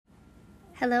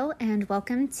Hello and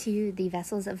welcome to the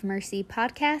Vessels of Mercy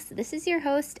podcast. This is your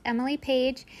host, Emily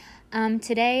Page.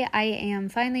 Today I am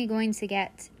finally going to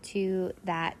get to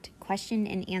that question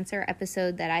and answer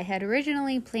episode that I had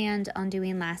originally planned on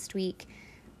doing last week,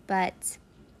 but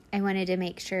I wanted to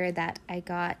make sure that I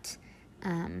got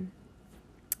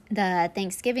the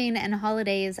Thanksgiving and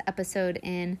holidays episode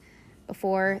in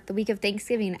before the week of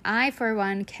Thanksgiving. I, for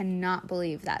one, cannot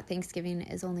believe that Thanksgiving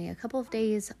is only a couple of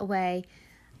days away.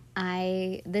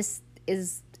 This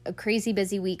is a crazy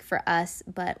busy week for us,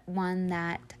 but one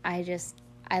that I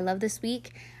love this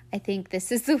week. I think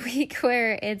this is the week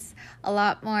where it's a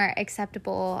lot more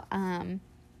acceptable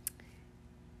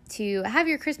to have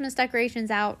your Christmas decorations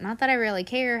out. Not that I really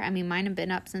care. I mean, mine have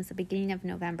been up since the beginning of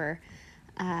November,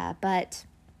 but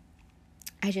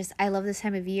I love this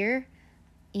time of year,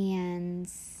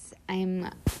 and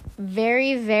I'm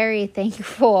very, very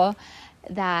thankful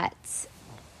that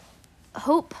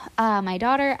Hope, my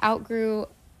daughter,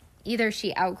 either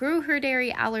she outgrew her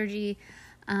dairy allergy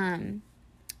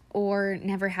or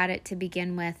never had it to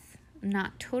begin with. I'm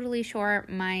not totally sure.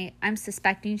 I'm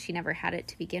suspecting she never had it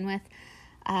to begin with.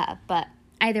 But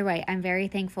either way, I'm very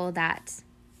thankful that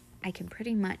I can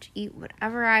pretty much eat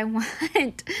whatever I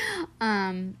want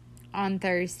on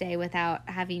Thursday without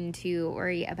having to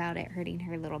worry about it hurting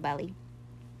her little belly.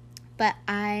 But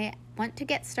I want to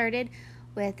get started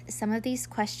with some of these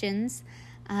questions.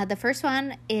 The first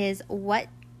one is, what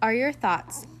are your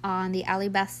thoughts on the Allie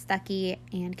Beth Stuckey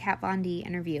and Kat Von D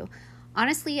interview?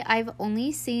 Honestly, I've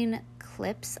only seen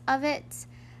clips of it.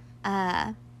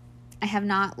 I have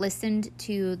not listened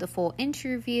to the full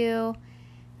interview,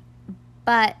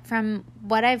 but from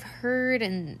what I've heard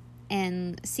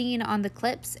and seen on the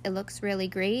clips, it looks really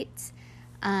great.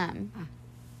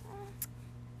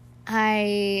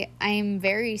 I'm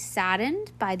very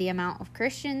saddened by the amount of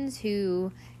Christians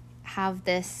who have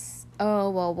this,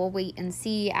 we'll wait and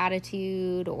see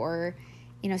attitude, or,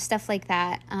 stuff like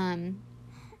that. And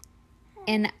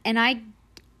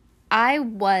I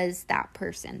was that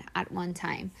person at one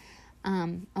time.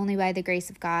 Only by the grace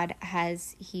of God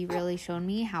has He really shown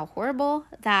me how horrible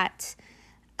that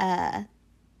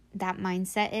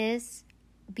mindset is,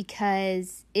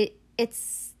 because it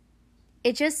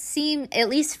just seemed, at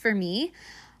least for me,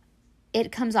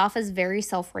 it comes off as very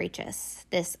self-righteous.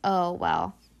 This,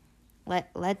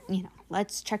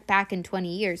 let's check back in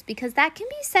 20 years, because that can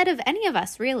be said of any of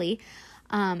us, really.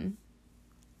 And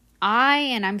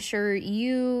I'm sure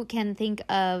you can think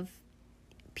of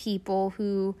people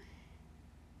who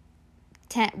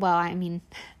I'm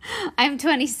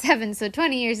 27, so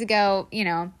 20 years ago,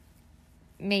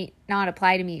 may not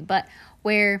apply to me, but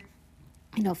where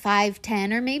 5,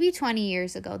 10, or maybe 20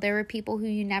 years ago, there were people who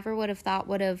you never would have thought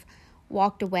would have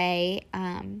walked away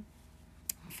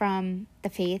from the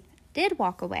faith, did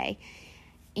walk away.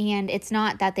 And it's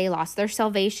not that they lost their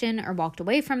salvation or walked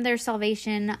away from their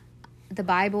salvation. The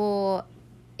Bible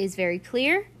is very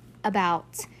clear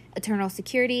about eternal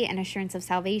security and assurance of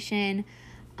salvation.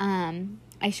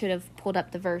 I should have pulled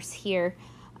up the verse here,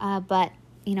 but,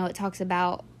 it talks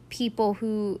about people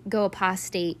who go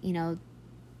apostate,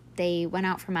 they went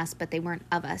out from us, but they weren't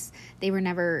of us. They were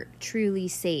never truly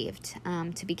saved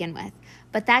to begin with.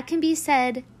 But that can be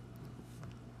said,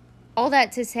 all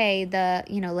that to say,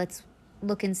 let's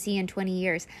look and see in 20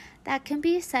 years. That can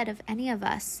be said of any of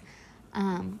us.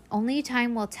 Only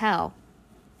time will tell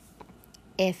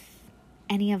if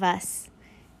any of us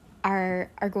are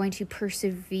going to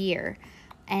persevere.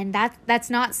 And that's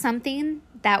not something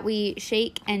that we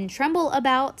shake and tremble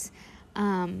about.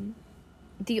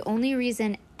 The only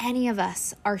reason any of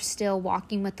us are still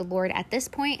walking with the Lord at this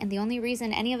point, and the only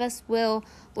reason any of us will,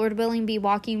 Lord willing, be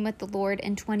walking with the Lord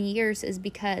in 20 years is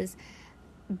because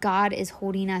God is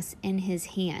holding us in His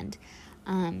hand.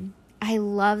 I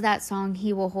love that song,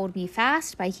 He Will Hold Me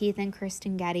Fast, by Keith and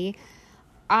Kristen Getty.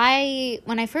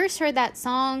 When I first heard that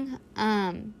song,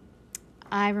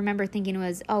 I remember thinking it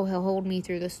was, He'll hold me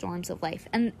through the storms of life.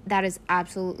 And that is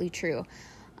absolutely true.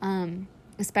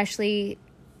 Especially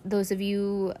those of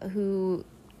you who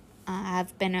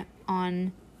have been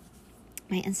on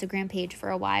my Instagram page for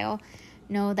a while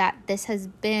know that this has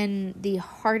been the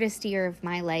hardest year of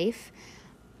my life,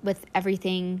 with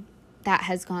everything that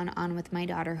has gone on with my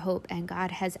daughter Hope, and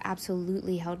God has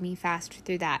absolutely held me fast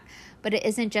through that. But it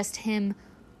isn't just Him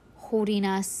holding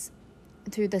us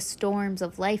through the storms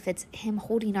of life, it's Him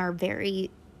holding our very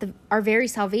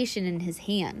salvation in His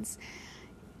hands.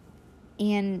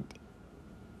 And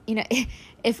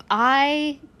if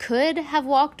I could have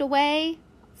walked away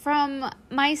from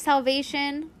my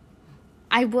salvation,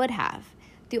 I would have.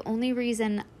 The only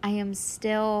reason I am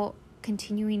still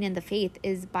continuing in the faith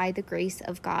is by the grace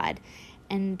of God.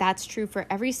 and that's true for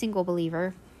every single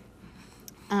believer.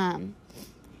 And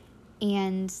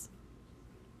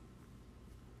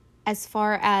as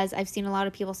far as I've seen a lot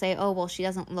of people say, oh, well, she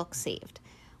doesn't look saved.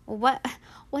 Well,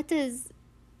 what does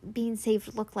being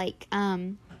saved look like?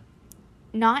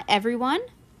 Not everyone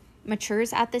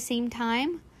matures at the same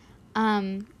time.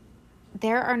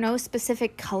 There are no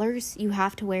specific colors you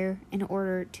have to wear in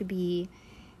order to be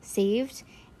saved.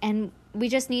 And we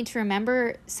just need to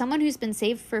remember someone who's been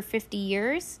saved for 50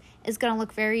 years is going to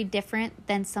look very different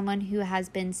than someone who has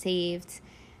been saved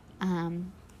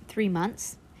 3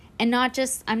 months. And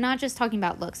I'm not just talking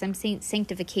about looks. I'm saying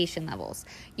sanctification levels.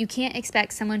 You can't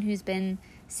expect someone who's been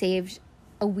saved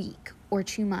a week or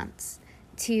 2 months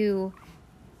to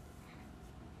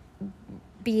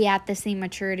be at the same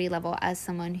maturity level as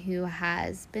someone who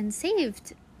has been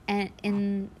saved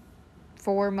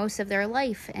for most of their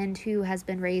life and who has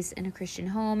been raised in a Christian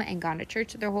home and gone to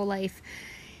church their whole life.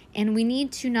 And we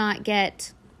need to not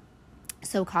get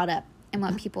so caught up in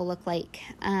what people look like.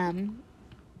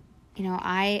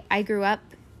 I grew up,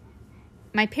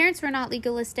 my parents were not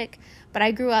legalistic, but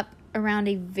I grew up around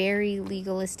a very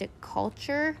legalistic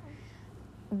culture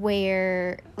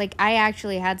where, like, I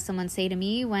actually had someone say to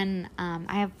me when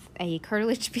I have a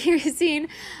cartilage piercing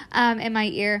in my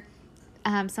ear,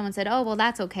 someone said, oh, well,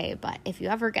 that's okay, but if you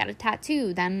ever get a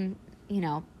tattoo, then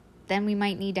we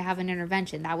might need to have an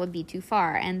intervention. That would be too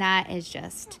far. And that is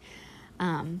just,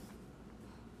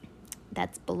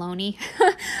 that's baloney,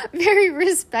 very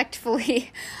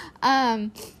respectfully.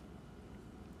 I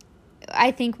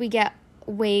think we get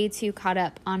way too caught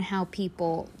up on how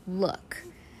people look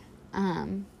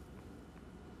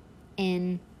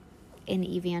in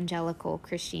evangelical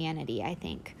Christianity, I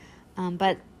think.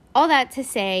 But all that to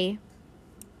say,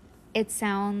 it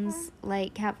sounds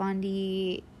like Kat Von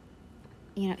D,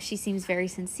 she seems very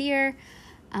sincere.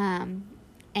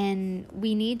 And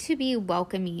we need to be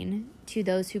welcoming to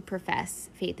those who profess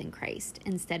faith in Christ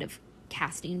instead of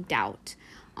casting doubt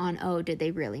on, oh, did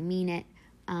they really mean it?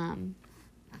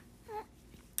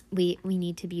 We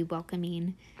need to be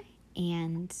welcoming,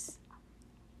 and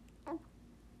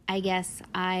I guess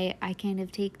I kind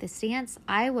of take the stance.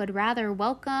 I would rather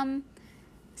welcome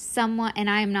someone, and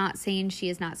I am not saying she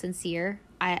is not sincere.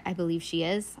 I believe she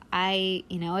is.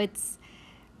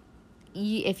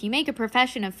 If you make a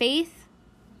profession of faith,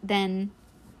 then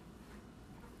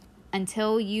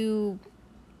until you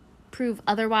prove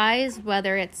otherwise,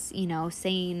 whether it's,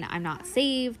 saying I'm not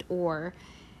saved or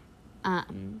a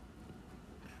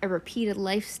repeated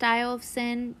lifestyle of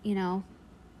sin, you're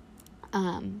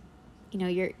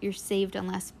saved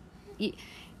unless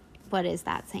what is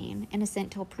that saying?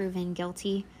 Innocent till proven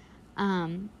guilty.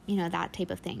 That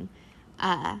type of thing.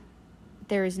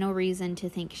 There is no reason to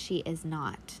think she is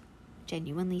not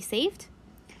genuinely saved.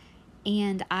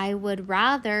 And I would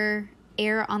rather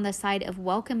err on the side of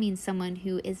welcoming someone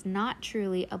who is not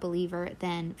truly a believer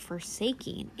than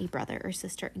forsaking a brother or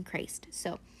sister in Christ.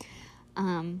 So,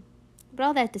 but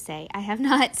all that to say, I have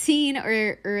not seen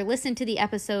or listened to the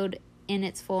episode in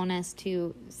its fullness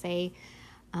to say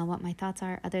what my thoughts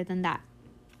are other than that.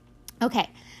 Okay,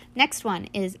 next one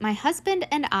is my husband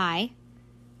and I.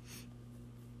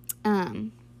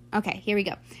 Okay, here we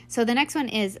go. So the next one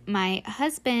is my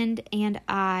husband and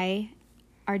I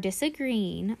are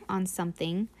disagreeing on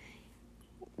something.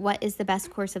 What is the best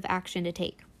course of action to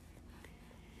take?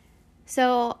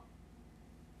 So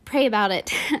pray about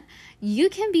it. You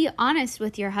can be honest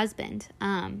with your husband.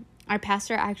 Our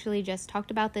pastor actually just talked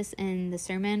about this in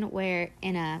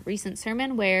a recent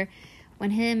sermon where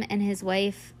when him and his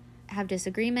wife have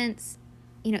disagreements,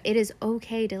 it is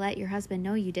okay to let your husband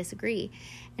know you disagree.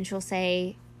 And she'll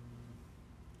say,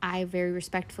 I very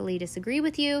respectfully disagree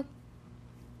with you,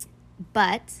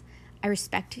 but I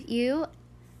respect you,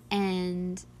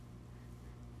 and,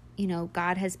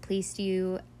 God has placed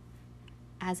you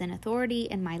as an authority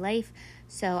in my life,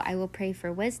 so I will pray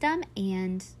for wisdom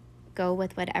and go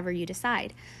with whatever you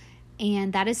decide.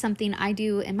 And that is something I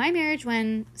do in my marriage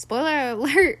when, spoiler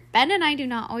alert, Ben and I do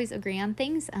not always agree on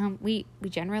things. We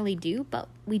generally do, but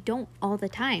we don't all the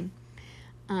time.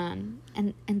 And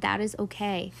that is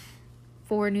okay.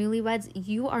 For newlyweds,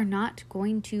 you are not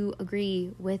going to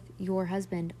agree with your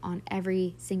husband on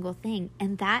every single thing,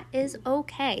 and that is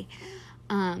okay.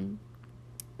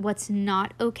 What's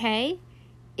not okay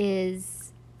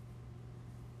is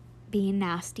being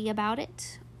nasty about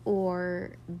it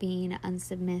or being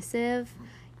unsubmissive,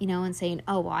 and saying,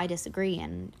 oh, well, I disagree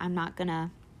and I'm not gonna,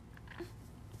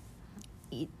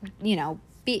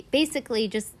 basically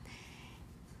just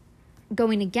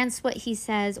going against what he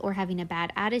says or having a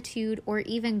bad attitude, or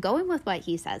even going with what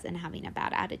he says and having a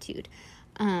bad attitude.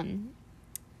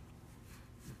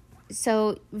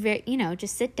 So,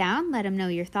 just sit down, let him know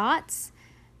your thoughts.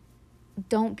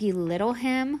 Don't belittle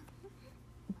him.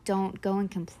 Don't go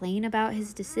and complain about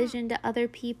his decision to other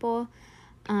people.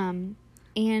 And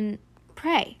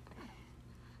pray.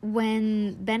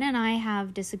 When Ben and I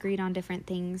have disagreed on different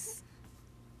things,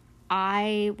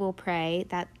 I will pray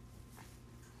that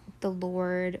the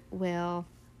Lord will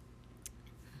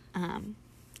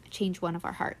change one of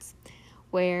our hearts.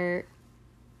 Where,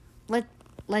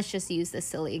 let's just use this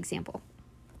silly example.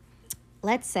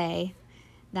 Let's say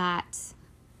that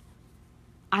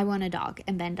I want a dog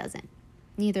and Ben doesn't.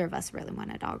 Neither of us really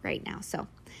want a dog right now. So,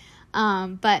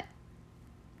 but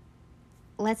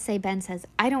let's say Ben says,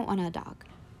 I don't want a dog.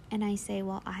 And I say,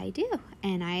 well, I do.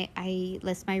 And I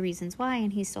list my reasons why.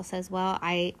 And he still says, well,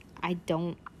 I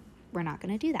don't, we're not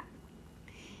going to do that.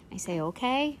 I say,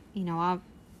 okay,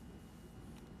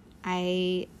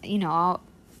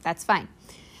 that's fine.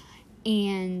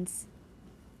 And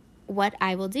what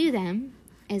I will do then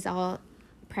is I'll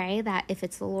pray that if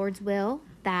it's the Lord's will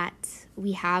that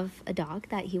we have a dog,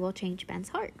 that he will change Ben's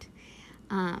heart.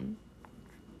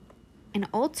 And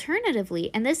alternatively,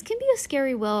 and this can be a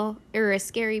scary will or a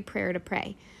scary prayer to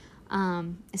pray,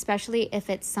 especially if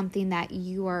it's something that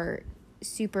you are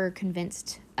super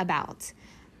convinced about.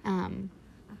 And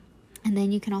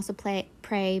then you can also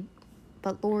pray,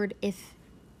 but Lord, if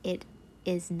it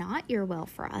is not your will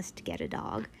for us to get a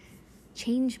dog,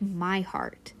 change my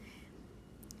heart.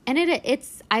 And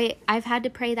I've had to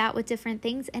pray that with different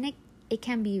things, and it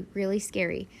can be really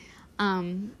scary,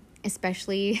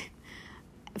 especially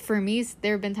for me.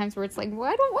 There have been times where it's like,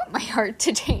 well, I don't want my heart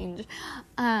to change.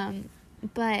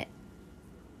 But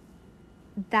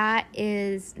that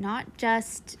is not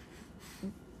just,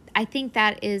 I think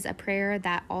that is a prayer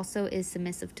that also is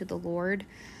submissive to the Lord,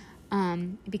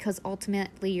 because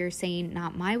ultimately you're saying,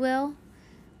 not my will,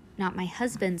 not my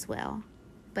husband's will,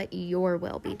 but your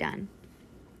will be done.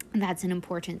 And that's an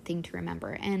important thing to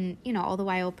remember. And, all the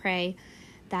while pray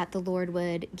that the Lord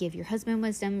would give your husband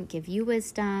wisdom, give you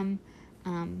wisdom,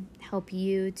 help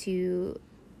you to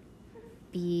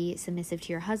be submissive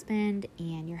to your husband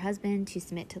and your husband to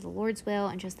submit to the Lord's will,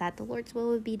 and just that the Lord's will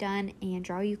would be done and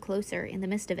draw you closer in the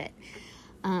midst of it.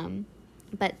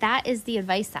 But that is the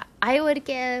advice that I would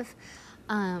give.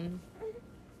 And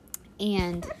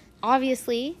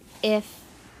obviously, if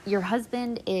your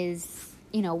husband is,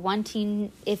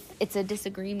 wanting, if it's a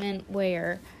disagreement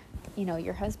where,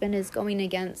 your husband is going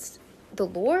against the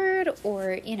Lord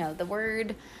or, the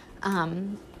word,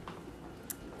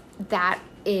 that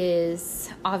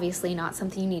is obviously not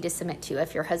something you need to submit to.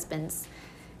 If your husband's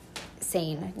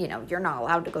saying, you're not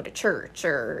allowed to go to church,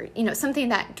 or, something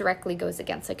that directly goes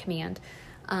against a command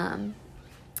of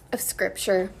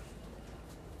Scripture,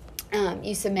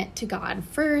 you submit to God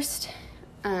first.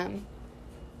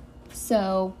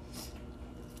 So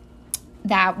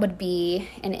that would be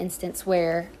an instance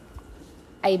where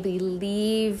I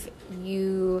believe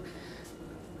you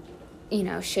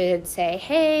should say,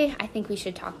 hey, I think we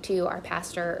should talk to our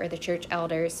pastor or the church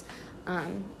elders,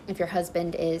 if your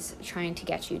husband is trying to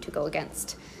get you to go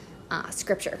against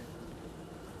Scripture.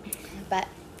 But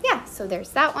yeah, so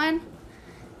there's that one.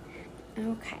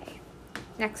 Okay,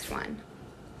 next one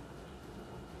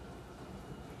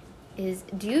is,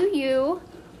 do you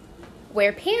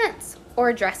wear pants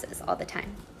or dresses all the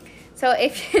time? So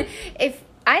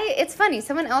it's funny,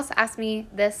 someone else asked me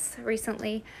this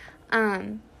recently.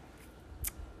 I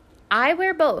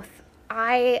wear both.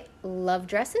 I love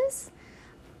dresses.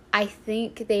 I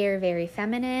think they are very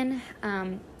feminine.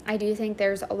 I do think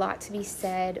there's a lot to be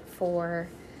said for,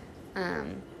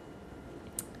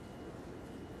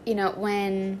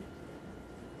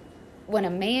 when a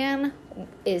man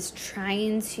is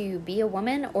trying to be a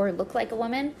woman or look like a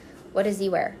woman, what does he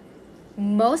wear?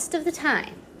 Most of the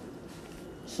time,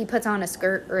 he puts on a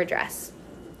skirt or a dress.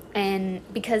 And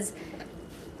because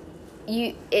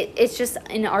it's just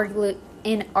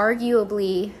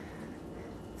inarguably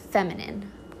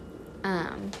feminine.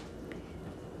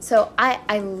 So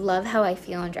I love how I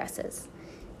feel in dresses.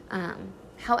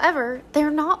 However,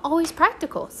 they're not always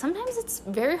practical. Sometimes it's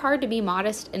very hard to be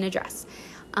modest in a dress.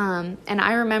 And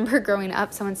I remember growing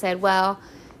up, someone said, well,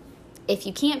 if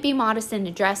you can't be modest in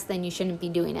a dress, then you shouldn't be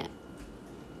doing it.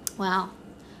 Well,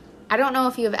 I don't know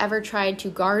if you have ever tried to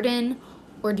garden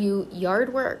or do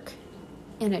yard work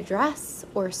in a dress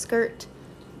or a skirt,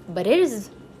 but it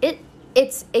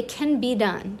can be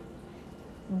done,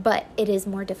 but it is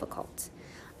more difficult.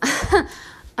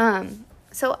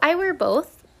 So I wear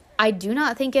both. I do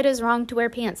not think it is wrong to wear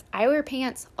pants. I wear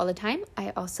pants all the time.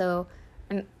 I also,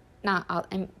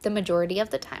 the majority of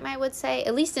the time, I would say,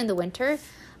 at least in the winter,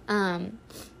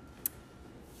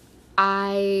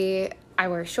 I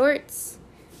wear shorts.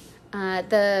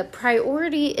 The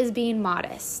priority is being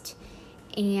modest.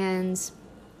 And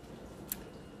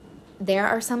there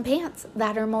are some pants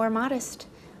that are more modest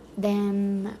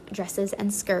than dresses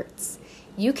and skirts.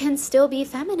 You can still be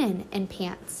feminine in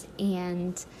pants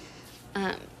and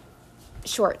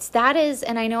shorts. That is,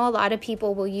 and I know a lot of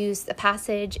people will use the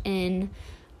passage in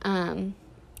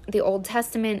the Old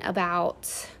Testament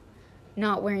about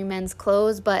not wearing men's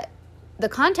clothes, but the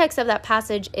context of that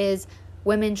passage is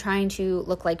women trying to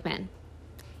look like men.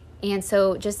 And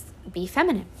so just be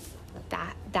feminine.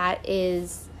 That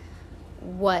is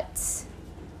what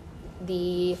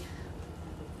the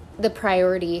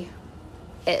priority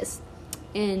is.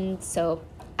 And so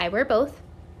I wear both.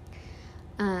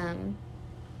 And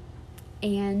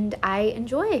I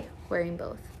enjoy wearing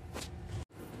both.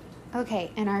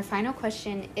 Okay, and our final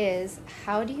question is,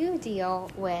 how do you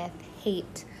deal with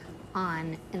hate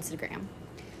on Instagram?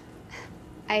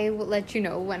 I will let you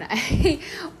know when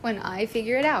I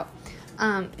figure it out.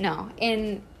 No,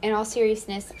 in all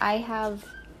seriousness, I have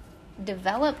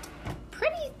developed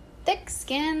pretty thick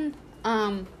skin,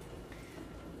 or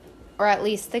at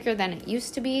least thicker than it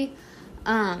used to be.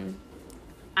 I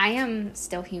am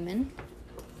still human.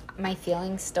 My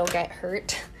feelings still get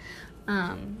hurt.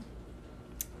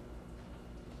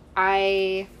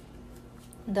 I've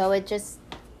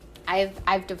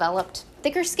developed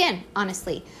thicker skin,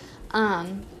 honestly.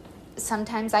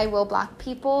 Sometimes I will block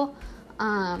people,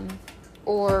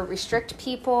 or restrict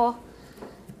people,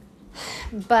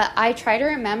 but I try to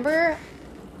remember,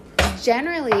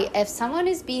 generally, if someone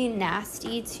is being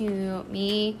nasty to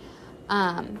me,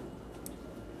 the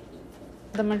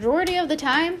majority of the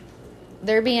time,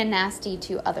 they're being nasty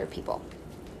to other people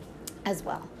as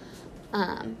well.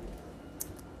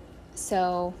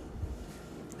 So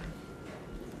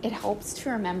it helps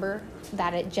to remember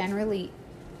that it generally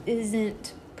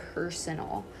isn't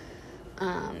personal.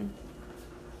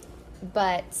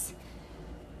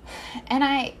 And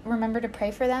I remember to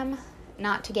pray for them,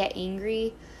 not to get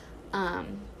angry.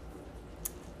 And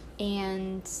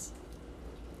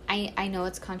I know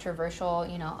it's controversial,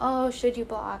 should you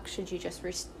block? Should you just,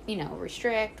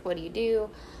 restrict? What do you do?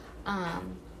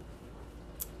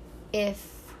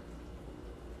 If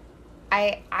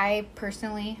I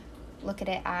personally look at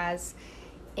it as,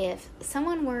 if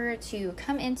someone were to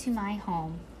come into my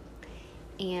home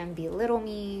and belittle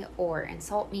me or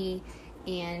insult me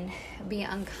and be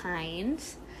unkind,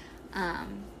 I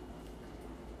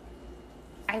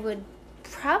would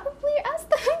probably ask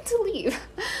them to leave.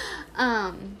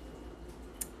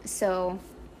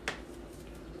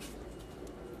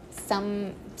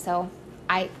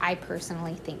 I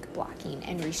personally think blocking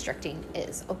and restricting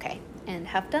is okay, and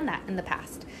have done that in the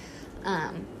past,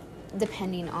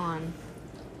 depending on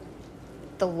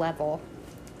the level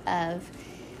of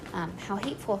how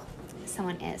hateful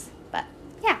someone is. But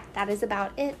yeah, that is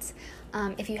about it.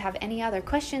 If you have any other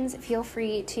questions, feel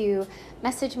free to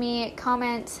message me,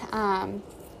 comment,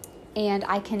 and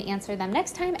I can answer them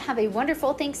next time. Have a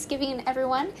wonderful Thanksgiving,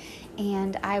 everyone,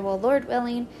 and I will, Lord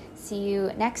willing, see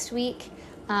you next week.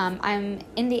 I'm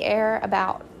in the air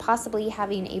about possibly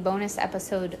having a bonus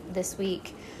episode this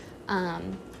week,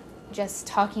 just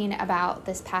talking about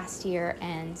this past year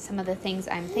and some of the things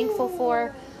I'm thankful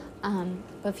for.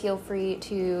 But feel free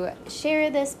to share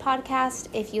this podcast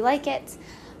if you like it.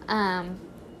 And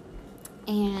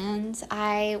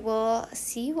I will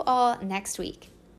see you all next week.